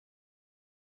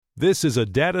This is a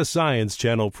Data Science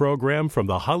Channel program from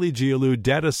the Holly-Giellu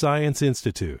Data Science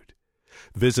Institute.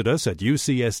 Visit us at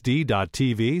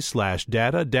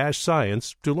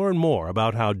ucsd.tv/data-science to learn more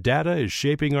about how data is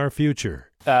shaping our future.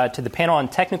 To the panel on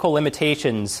technical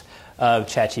limitations of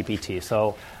ChatGPT.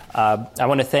 So I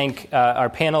want to thank our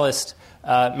panelists,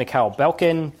 Mikhail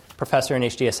Belkin, professor in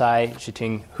HDSI,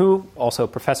 Zhiting Hu, also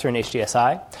professor in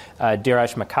HDSI,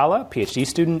 Dheeraj Makala, PhD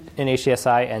student in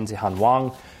HDSI, and Zihan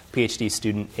Wang, PhD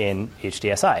student in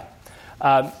HDSI.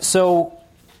 So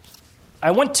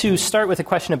I want to start with a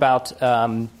question about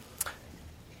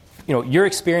your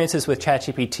experiences with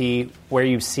ChatGPT, where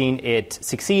you've seen it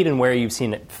succeed and where you've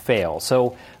seen it fail.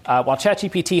 So while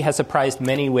ChatGPT has surprised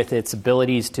many with its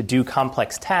abilities to do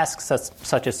complex tasks,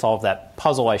 such as solve that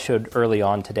puzzle I showed early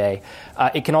on today,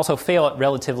 it can also fail at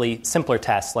relatively simpler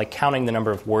tasks, like counting the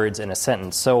number of words in a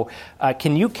sentence. So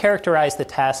can you characterize the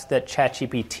task that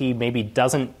ChatGPT maybe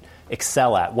doesn't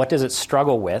excel at? What does it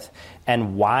struggle with,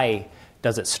 and why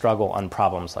does it struggle on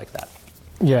problems like that?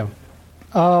 Yeah.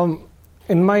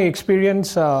 In my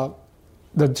experience, the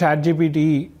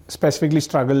ChatGPT specifically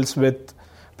struggles with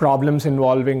problems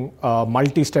involving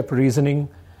multi-step reasoning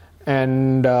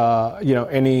and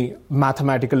any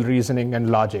mathematical reasoning and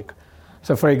logic.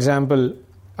 So, for example,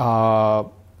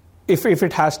 if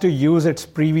it has to use its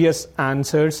previous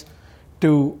answers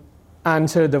to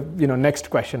answer the next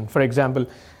question, for example,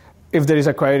 if there is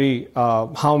a query,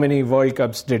 how many World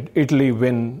Cups did Italy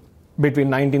win between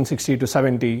 1960 to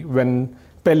 70 when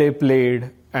Pele played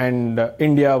and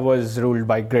India was ruled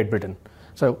by Great Britain?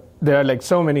 So there are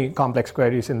so many complex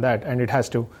queries in that, and it has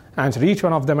to answer each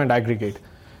one of them and aggregate.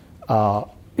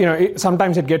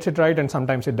 Sometimes it gets it right, and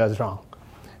sometimes it does wrong.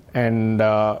 And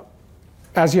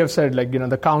as you have said,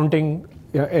 the counting,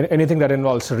 anything that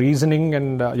involves reasoning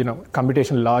and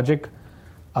computational logic,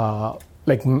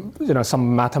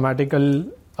 some mathematical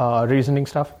reasoning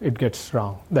stuff, it gets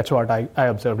wrong. That's what I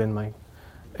observed in my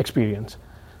experience.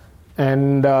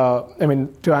 And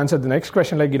to answer the next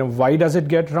question, why does it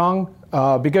get wrong?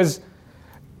 Because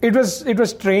it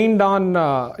was trained on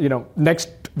next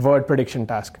word prediction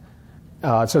task.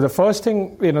 So the first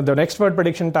thing, the next word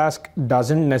prediction task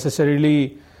doesn't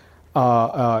necessarily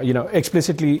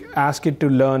explicitly ask it to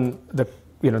learn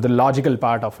the logical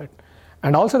part of it.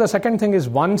 And also the second thing is,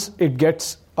 once it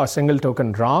gets a single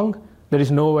token wrong, there is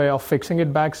no way of fixing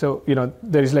it back. So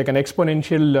there is an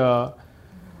exponential.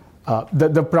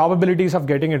 The probabilities of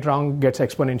getting it wrong gets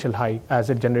exponential high as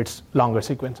it generates longer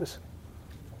sequences.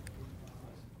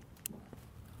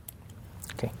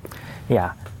 Okay,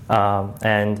 yeah,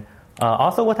 and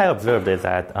also what I observed is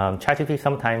that ChatGPT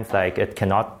sometimes it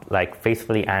cannot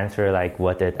faithfully answer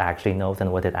what it actually knows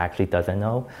and what it actually doesn't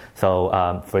know.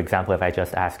 So for example, if I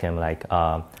just ask him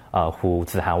who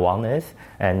Zihan Wang is,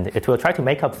 and it will try to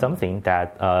make up something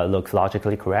that looks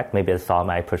logically correct. Maybe it saw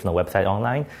my personal website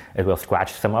online. It will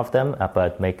scratch some of them,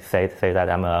 but say that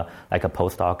I'm a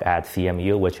postdoc at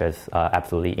CMU, which is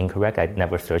absolutely incorrect. I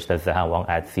never searched as Zihan Wang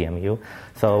at CMU.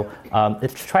 So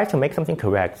it tries to make something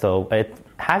correct. So it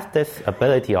has this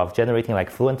ability of generating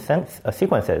fluent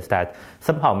sequences that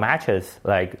somehow matches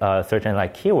certain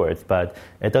keywords, but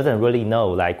it doesn't really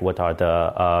know what are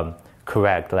the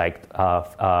correct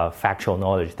factual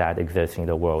knowledge that exists in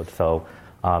the world. So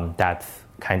that's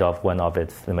kind of one of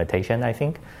its limitations, I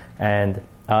think. And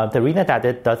the reason that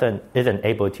it isn't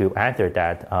able to answer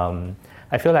that,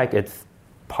 I feel it's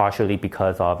partially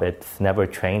because of it's never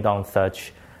trained on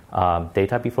such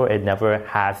data before. It never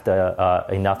has the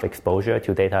enough exposure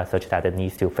to data such that it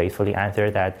needs to faithfully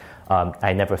answer that.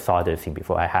 I never saw this thing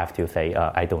before. I have to say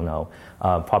I don't know.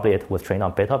 Probably it was trained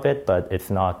on a bit of it, but it's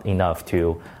not enough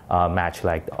to match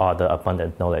all the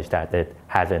abundant knowledge that it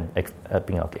hasn't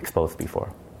been exposed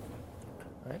before.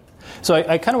 Right. So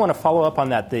I kind of want to follow up on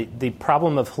that, the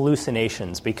problem of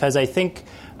hallucinations, because I think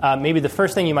maybe the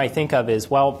first thing you might think of is,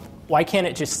 well, why can't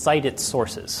it just cite its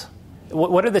sources?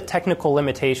 What are the technical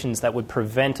limitations that would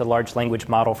prevent a large language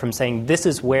model from saying, this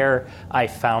is where I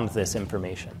found this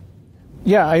information?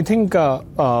 Yeah, I think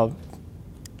the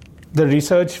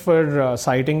research for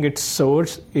citing its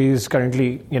source is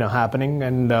currently happening,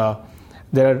 and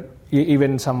there are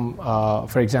even some,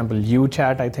 for example,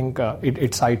 UChat, I think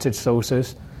it cites its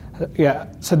sources. Yeah,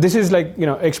 so this is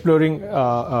exploring,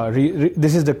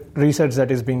 this is the research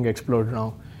that is being explored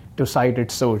now to cite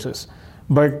its sources.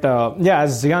 But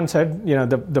as Zihan said,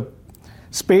 the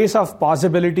space of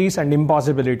possibilities and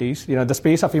impossibilities, the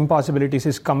space of impossibilities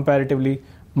is comparatively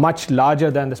much larger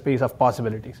than the space of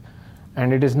possibilities.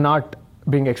 And it is not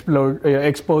being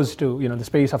exposed to, the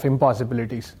space of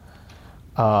impossibilities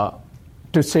to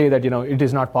say that, it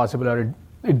is not possible or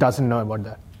it doesn't know about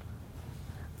that.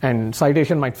 and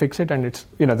citation might fix it, and it's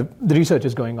the research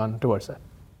is going on towards that.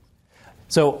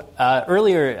 So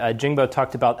earlier, Jingbo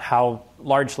talked about how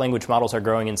large language models are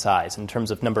growing in size in terms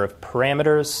of number of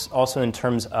parameters, also in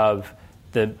terms of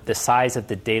the size of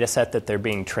the data set that they're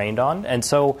being trained on. And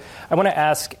so I want to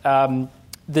ask,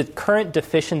 the current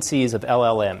deficiencies of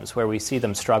LLMs, where we see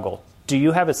them struggle, do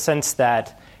you have a sense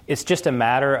that it's just a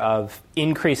matter of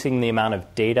increasing the amount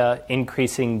of data,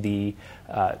 increasing the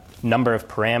number of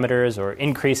parameters, or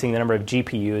increasing the number of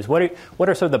GPUs? What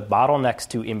are sort of the bottlenecks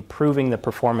to improving the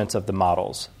performance of the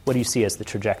models? What do you see as the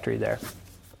trajectory there?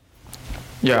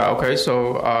 Yeah, okay.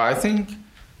 So I think,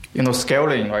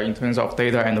 scaling, right, in terms of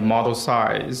data and the model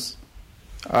size,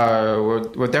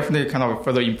 will definitely kind of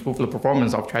further improve the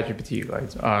performance of ChatGPT,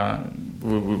 right?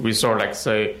 We saw, like,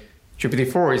 say,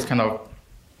 GPT-4 is kind of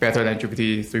better than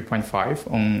GPT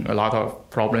 3.5 on a lot of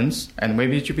problems, and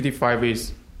maybe GPT-5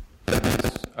 is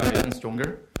even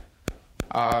stronger.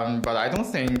 But I don't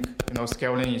think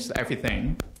scaling is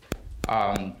everything.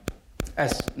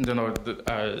 As the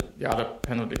other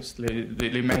panelists,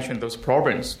 they mentioned those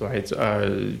problems, right?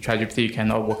 ChatGPT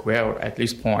cannot work well at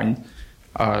this point.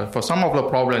 For some of the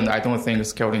problems, I don't think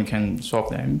scaling can solve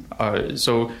them.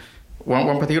 So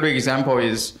one particular example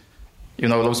is,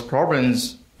 those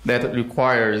problems that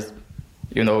requires,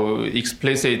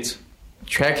 explicit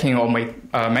tracking or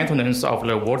maintenance of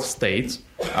the word state.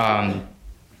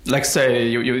 Like, say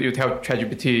you tell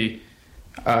ChatGPT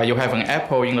you have an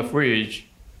apple in the fridge,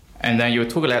 and then you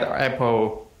took that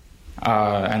apple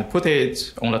and put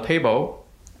it on the table,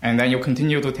 and then you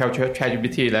continue to tell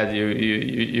ChatGPT that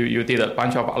you did a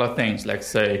bunch of other things, like,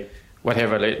 say,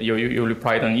 whatever, like you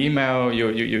replied an email,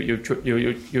 you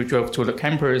drove to the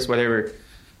campus, whatever,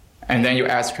 and then you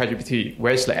ask ChatGPT,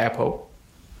 where's the apple?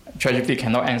 ChatGPT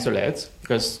cannot answer that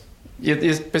because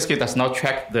it basically does not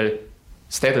track the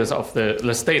status of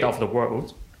the state of the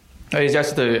world. It's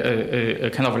just a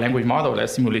kind of language model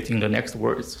that's simulating the next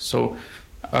words. So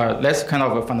that's kind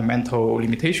of a fundamental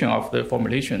limitation of the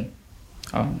formulation,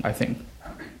 I think.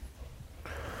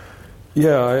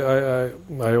 Yeah,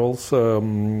 I also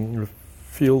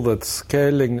feel that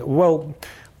scaling, well,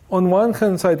 on one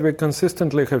hand side, we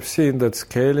consistently have seen that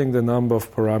scaling the number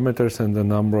of parameters and the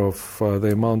number of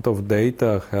the amount of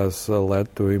data has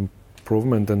led to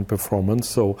improvement in performance.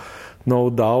 So no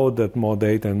doubt that more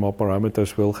data and more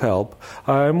parameters will help.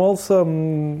 I'm also,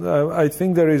 I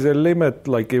think there is a limit,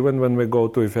 like even when we go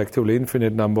to effectively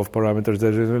infinite number of parameters,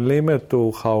 there is a limit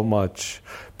to how much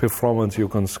performance you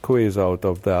can squeeze out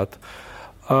of that.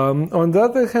 On the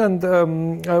other hand,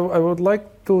 I would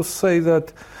like to say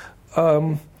that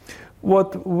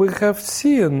what we have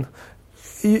seen,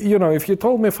 if you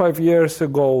told me 5 years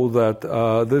ago that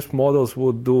these models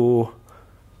would do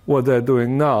what they're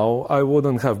doing now, I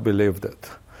wouldn't have believed it.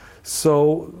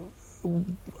 So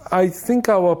I think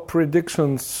our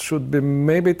predictions should be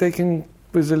maybe taken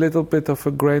with a little bit of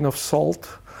a grain of salt.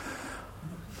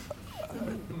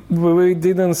 We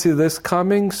didn't see this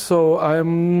coming, so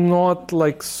I'm not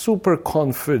like super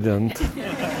confident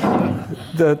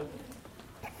that,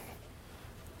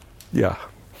 yeah.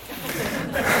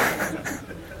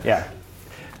 Yeah.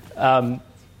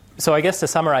 So I guess to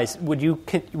summarize, would you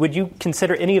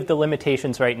consider any of the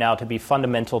limitations right now to be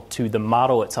fundamental to the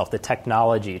model itself, the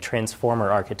technology,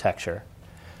 transformer architecture?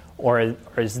 Or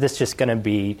is this just going to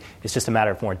be, it's just a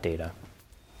matter of more data?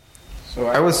 So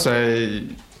I would say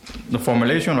the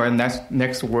formulation or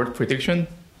next word prediction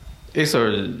it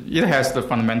has the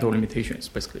fundamental limitations,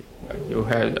 basically. You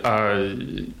have,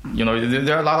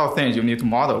 there are a lot of things you need to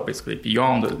model, basically,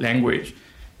 beyond the language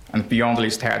and beyond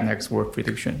this next word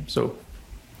prediction. So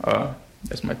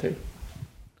that's my take.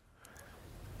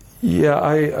 Yeah,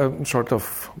 I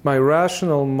my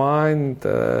rational mind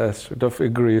sort of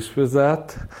agrees with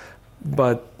that,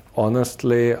 but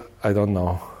honestly, I don't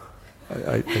know.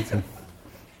 I think.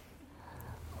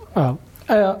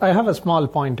 I have a small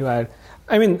point to add.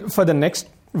 I mean, for the next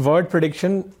word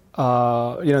prediction,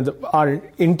 our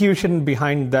intuition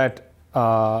behind that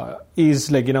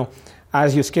is like,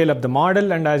 as you scale up the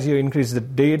model and as you increase the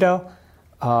data,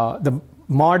 the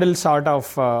model sort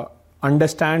of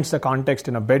understands the context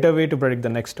in a better way to predict the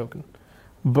next token.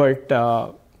 But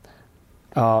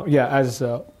as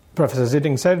Professor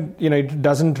Zitting said, it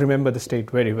doesn't remember the state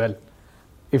very well.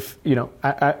 If even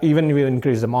if you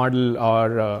increase the model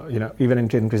or even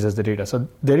it increases the data, so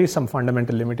there is some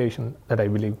fundamental limitation that I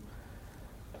believe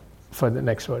for the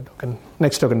next token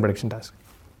prediction task.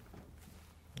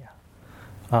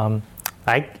 Yeah.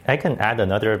 I can add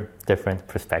another different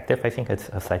perspective. I think it's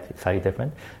slightly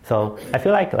different. So I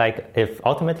feel like if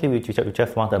ultimately we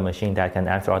just want a machine that can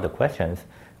answer all the questions,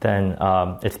 then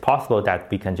it's possible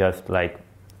that we can just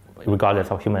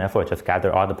regardless of human effort, just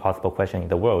gather all the possible questions in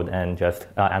the world and just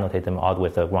annotate them all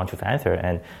with a ground truth answer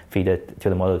and feed it to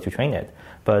the model to train it.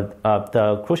 But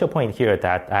the crucial point here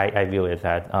that I view is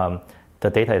that the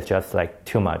data is just like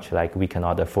too much. Like we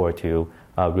cannot afford to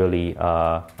really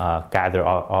gather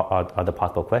all the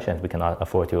possible questions. We cannot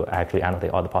afford to actually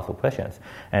annotate all the possible questions.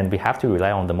 And we have to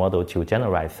rely on the model to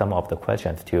generate some of the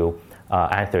questions to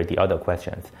answer the other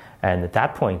questions. And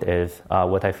that point is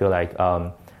what I feel like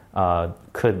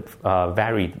could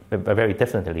vary very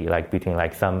differently, like between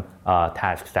like some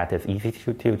tasks that is easy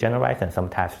to generate and some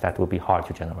tasks that will be hard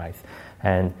to generate.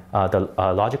 And the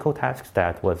logical tasks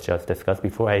that was just discussed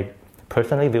before, I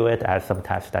personally view it as some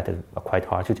tasks that is quite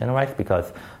hard to generate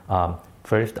because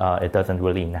first, it doesn't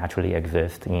really naturally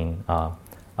exist in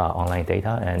online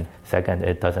data, and second,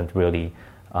 it doesn't really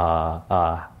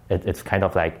it's kind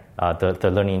of like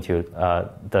the learning to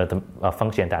the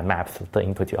function that maps the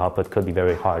input to output could be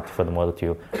very hard for the model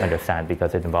to understand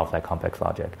because it involves like complex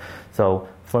logic. So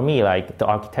for me, like the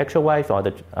architecture-wise, or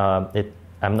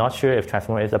I'm not sure if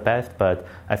transformer is the best, but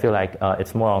I feel like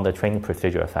it's more on the training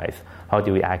procedure side. How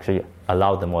do we actually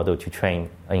allow the model to train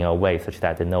in a way such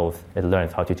that it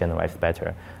learns how to generalize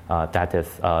better? That is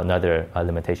another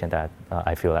limitation that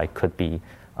I feel like could be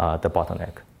the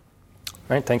bottleneck.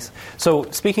 Right, thanks. So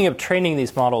speaking of training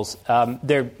these models,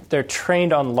 they're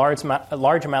trained on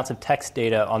large amounts of text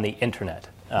data on the internet.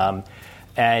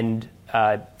 And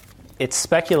it's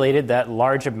speculated that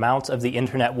large amounts of the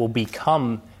internet will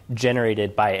become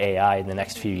generated by AI in the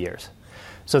next few years.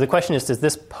 So the question is, does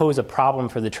this pose a problem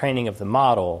for the training of the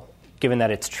model, given that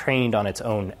it's trained on its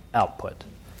own output?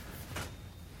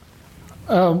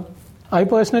 I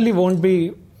personally won't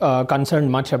be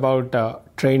concerned much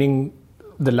about training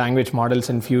the language models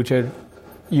in future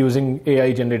using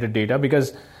AI-generated data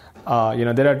because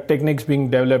there are techniques being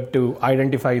developed to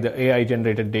identify the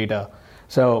AI-generated data.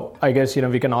 So I guess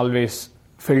we can always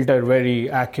filter very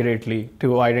accurately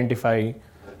to identify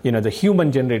the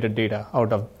human-generated data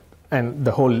out of and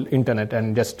the whole internet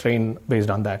and just train based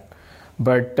on that.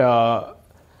 But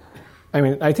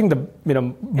I think the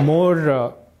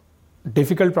more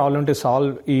difficult problem to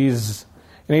solve is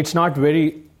it's not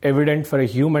very evident for a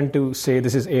human to say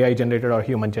this is AI generated or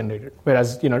human generated,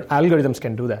 whereas algorithms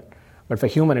can do that, but for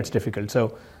human it's difficult.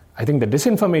 So I think the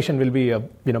disinformation will be a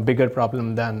bigger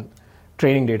problem than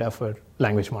training data for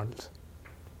language models.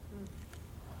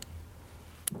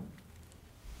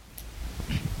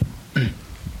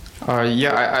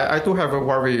 I do have a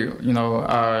worry.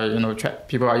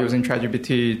 People are using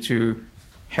ChatGPT to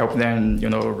help them,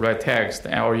 write text,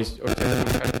 or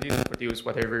ChatGPT to produce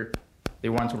whatever they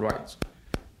want to write.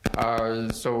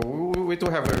 So we do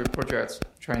have a project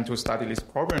trying to study this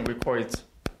problem. We call it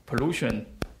pollution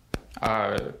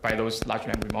by those large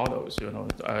language models,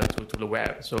 to the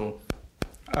web. So,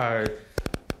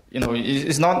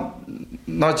 it's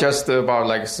not just about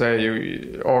like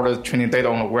say all the training data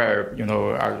on the web,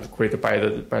 are created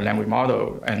by language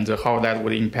model and how that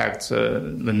would impact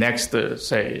the next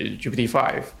say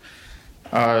GPT-5.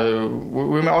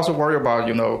 We may also worry about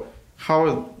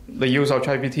how the use of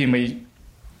ChatGPT may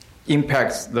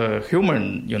impact the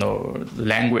human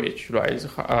language, right?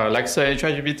 Like say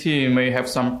ChatGPT may have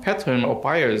some pattern or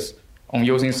bias on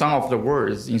using some of the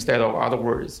words instead of other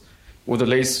words. Would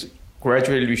this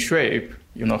gradually reshape,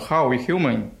 how we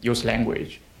human use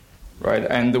language, right?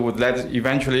 And would that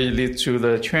eventually lead to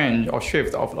the change or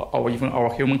shift of even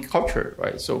our human culture,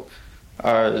 right? So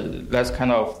that's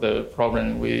kind of the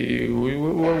problem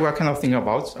we're kind of thinking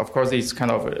about. Of course, it's kind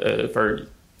of a very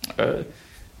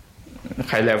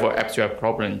high-level abstract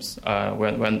problems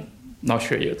when not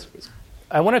sure yet.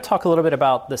 I want to talk a little bit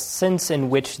about the sense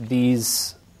in which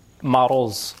these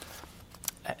models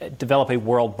develop a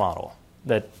world model.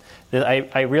 That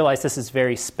I realize this is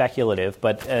very speculative,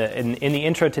 but in the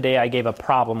intro today, I gave a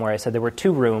problem where I said there were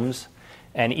two rooms,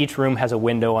 and each room has a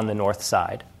window on the north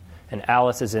side. And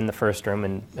Alice is in the first room,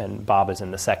 and Bob is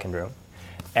in the second room.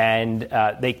 And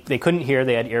they couldn't hear.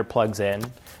 They had earplugs in.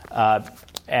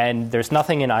 And there's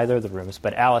nothing in either of the rooms,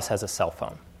 but Alice has a cell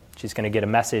phone. She's going to get a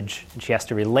message, and she has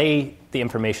to relay the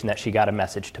information that she got a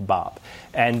message to Bob.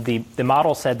 And the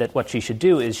model said that what she should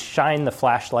do is shine the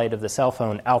flashlight of the cell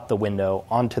phone out the window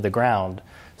onto the ground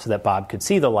so that Bob could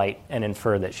see the light and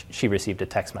infer that she received a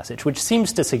text message, which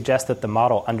seems to suggest that the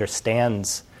model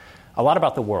understands a lot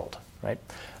about the world, right?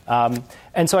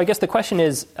 And so I guess the question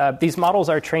is, these models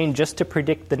are trained just to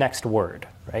predict the next word,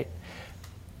 right?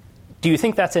 Do you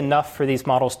think that's enough for these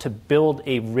models to build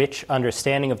a rich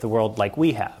understanding of the world like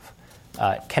we have?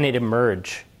 Can it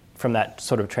emerge from that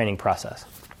sort of training process?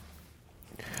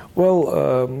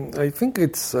 Well, I think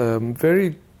it's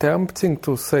very tempting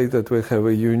to say that we have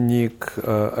a unique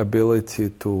ability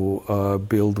to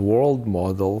build world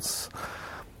models,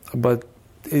 but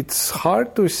it's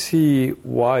hard to see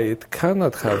why it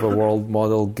cannot have a world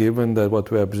model given that what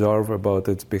we observe about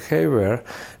its behavior.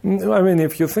 I mean,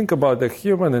 if you think about the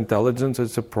human intelligence,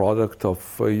 it's a product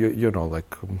of,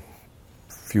 like a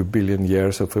few billion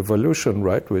years of evolution,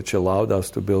 right, which allowed us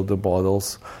to build the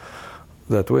models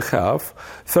that we have.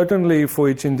 Certainly, for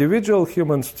each individual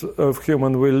human,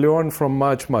 we learn from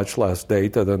much, much less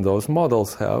data than those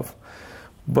models have.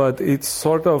 But it's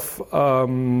sort of...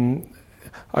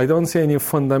 I don't see any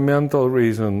fundamental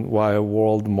reason why a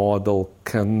world model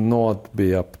cannot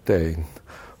be obtained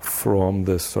from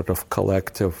this sort of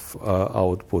collective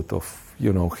output of,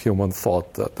 human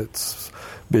thought that it's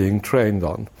being trained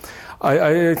on.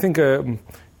 I think an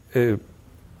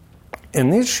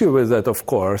issue with that, of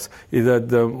course, is that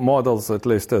the models, at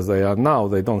least as they are now,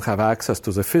 they don't have access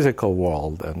to the physical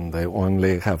world, and they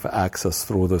only have access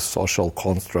through the social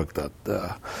construct that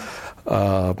the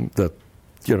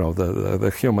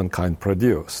humankind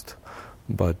produced.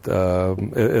 But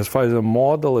as far as the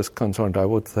model is concerned, I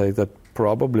would say that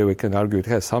probably we can argue it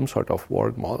has some sort of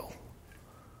world model.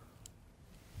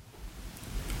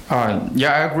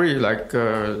 Yeah, I agree.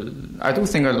 I do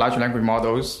think large language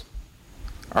models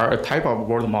are a type of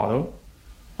world model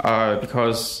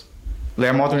because they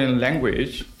are modeling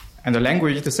language, and the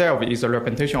language itself is a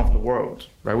representation of the world.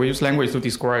 Right? We use language to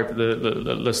describe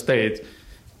the state,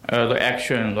 the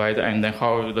action, right, and then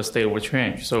how the state will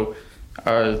change. So,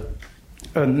 as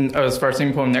for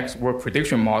example, network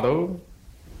prediction model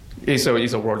is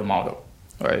a world model,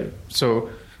 right? So,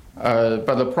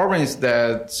 but the problem is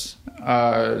that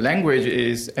language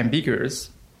is ambiguous,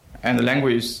 and the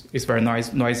language is very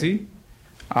noisy.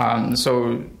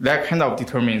 So that kind of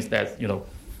determines that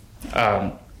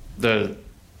the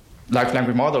large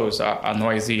language models are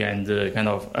noisy and kind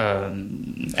of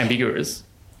ambiguous.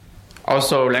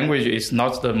 Also, language is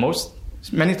not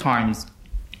many times,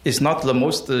 it's not the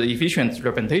most efficient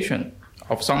representation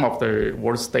of some of the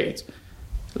world states.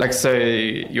 Like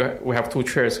say, we have two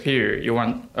chairs here.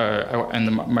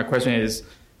 And my question is,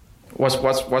 what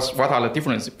are the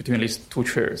differences between these two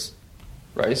chairs,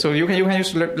 right? So you can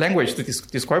use language to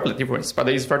describe the difference, but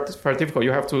it's very difficult.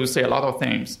 You have to say a lot of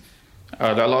things. There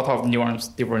are a lot of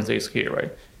nuanced differences here,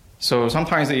 right? So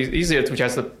sometimes it's easier to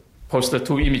just post the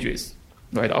two images,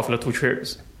 right, of the two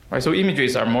chairs, right? So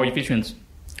images are more efficient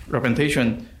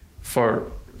representation for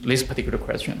this particular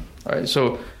question, right?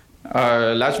 So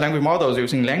large language models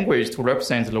using language to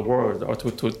represent the world or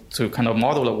to kind of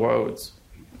model the world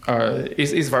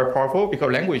is very powerful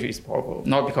because language is powerful,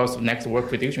 not because the network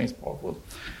prediction is powerful.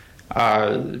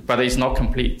 But it's not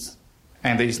complete,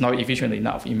 and it's not efficient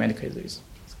enough in many cases.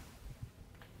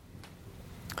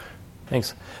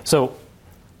 Thanks. So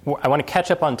I want to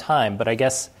catch up on time, but I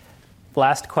guess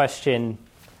last question,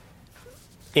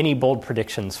 any bold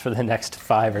predictions for the next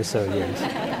 5 or so years?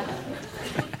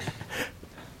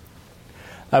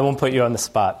 I won't put you on the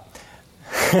spot,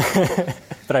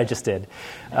 but I just did.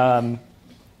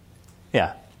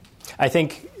 Yeah. I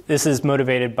think this is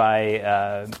motivated by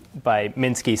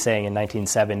Minsky saying in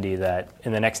 1970 that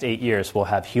in the next 8 years we'll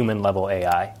have human-level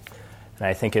AI. And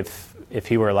I think if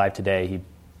he were alive today, he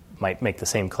might make the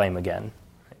same claim again.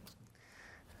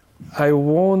 I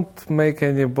won't make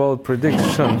any bold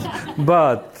predictions,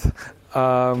 but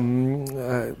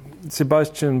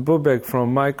Sebastian Bubek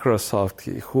from Microsoft,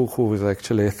 who is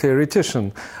actually a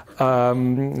theoretician,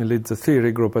 leads the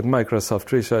theory group at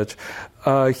Microsoft Research.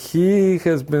 He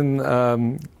has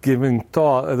been giving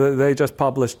talk. They just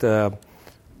published a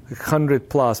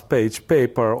 100-plus page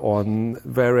paper on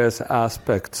various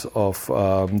aspects of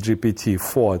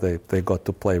GPT-4. They got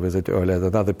to play with it earlier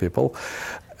than other people.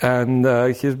 And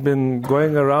he's been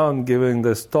going around giving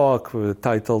this talk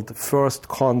titled First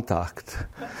Contact.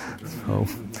 So,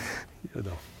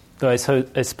 So I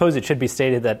suppose it should be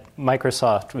stated that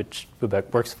Microsoft, which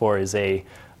Bubek works for, is a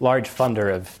large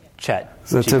funder of ChatGPT.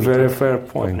 That's a very fair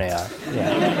point. Yeah.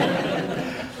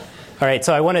 All right,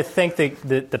 so I want to thank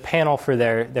the panel for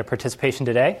their participation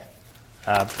today.